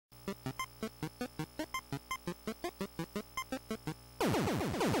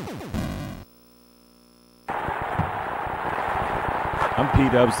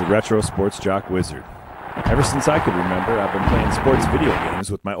P-Dubs, the Retro Sports Jock Wizard. Ever since I could remember, I've been playing sports video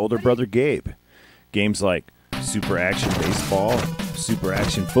games with my older brother Gabe. Games like Super Action Baseball, Super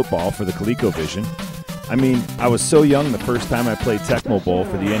Action Football for the ColecoVision. I mean, I was so young the first time I played Tecmo Bowl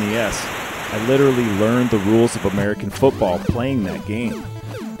for the NES, I literally learned the rules of American football playing that game.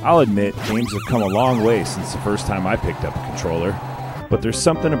 I'll admit, games have come a long way since the first time I picked up a controller, but there's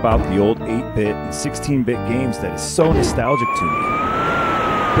something about the old 8-bit and 16-bit games that is so nostalgic to me.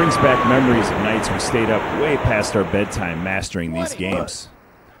 It brings back memories of nights we stayed up way past our bedtime mastering these games.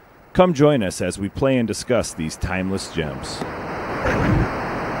 Come join us as we play and discuss these timeless gems. Oh,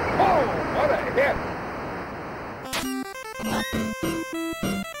 what a hit!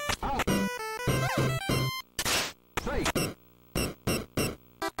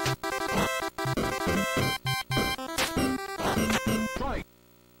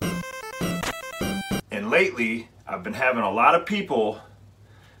 And lately, I've been having a lot of people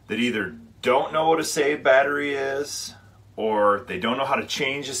that either don't know what a save battery is, or they don't know how to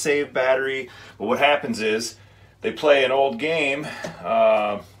change a save battery. But what happens is, they play an old game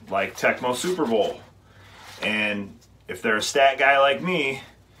like Tecmo Super Bowl. And if they're a stat guy like me,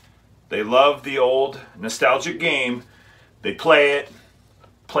 they love the old nostalgic game. They play it,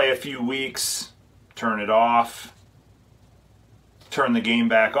 play a few weeks, turn it off, turn the game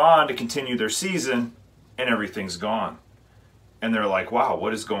back on to continue their season, and everything's gone. And they're like, wow,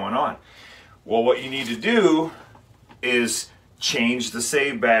 what is going on? Well, what you need to do is change the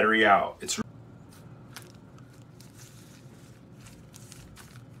save battery out. It's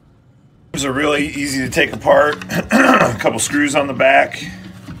are really easy to take apart. A couple screws on the back.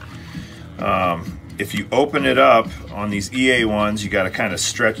 If you open it up on these EA ones, you got to kind of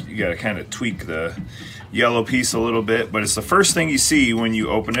stretch, you got to kind of tweak the yellow piece a little bit, but it's the first thing you see when you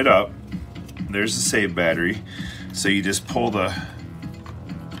open it up. There's the save battery. So you just pull the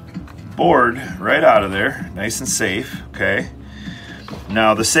board right out of there, nice and safe, okay?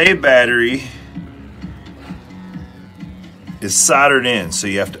 Now the save battery is soldered in, so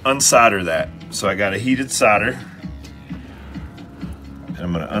you have to unsolder that. So I got a heated solder, and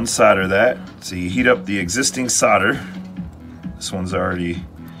I'm gonna unsolder that. So you heat up the existing solder. This one's already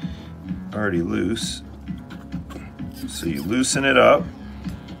loose. So you loosen it up.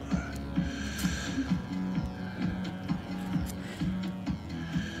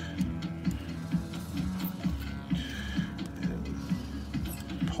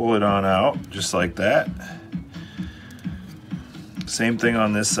 Pull it on out, just like that. Same thing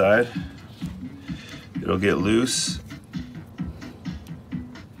on this side. It'll get loose.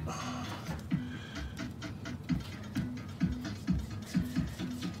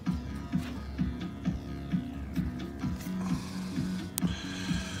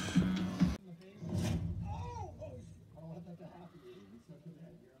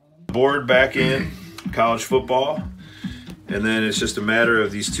 Board back in, college football. And then it's just a matter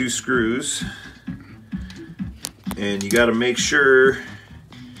of these two screws. And you got to make sure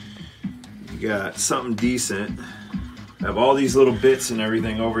you got something decent. I have all these little bits and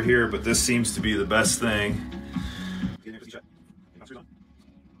everything over here, but this seems to be the best thing.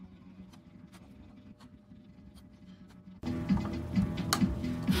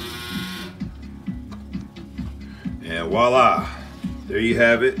 And voila, there you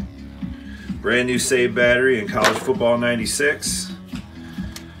have it. Brand new save battery in College Football 96.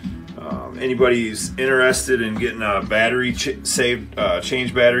 Anybody who's interested in getting a battery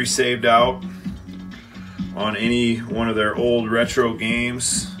change battery saved out on any one of their old retro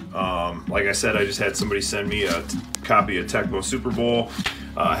games, like I said, I just had somebody send me a copy of Tecmo Super Bowl,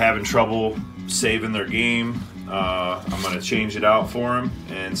 having trouble saving their game. I'm going to change it out for them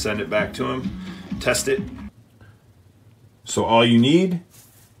and send it back to them, test it. So all you need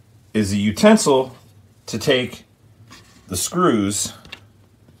is a utensil to take the screws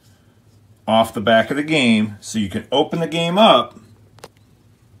off the back of the game so you can open the game up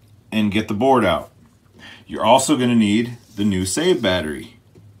and get the board out. You're also going to need the new save battery.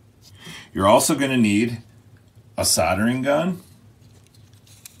 You're also going to need a soldering gun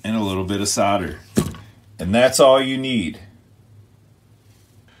and a little bit of solder. And that's all you need.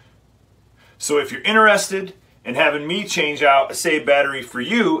 So if you're interested in having me change out a save battery for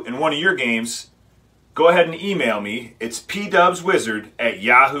you in one of your games, go ahead and email me. It's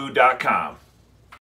pdubswizard@yahoo.com.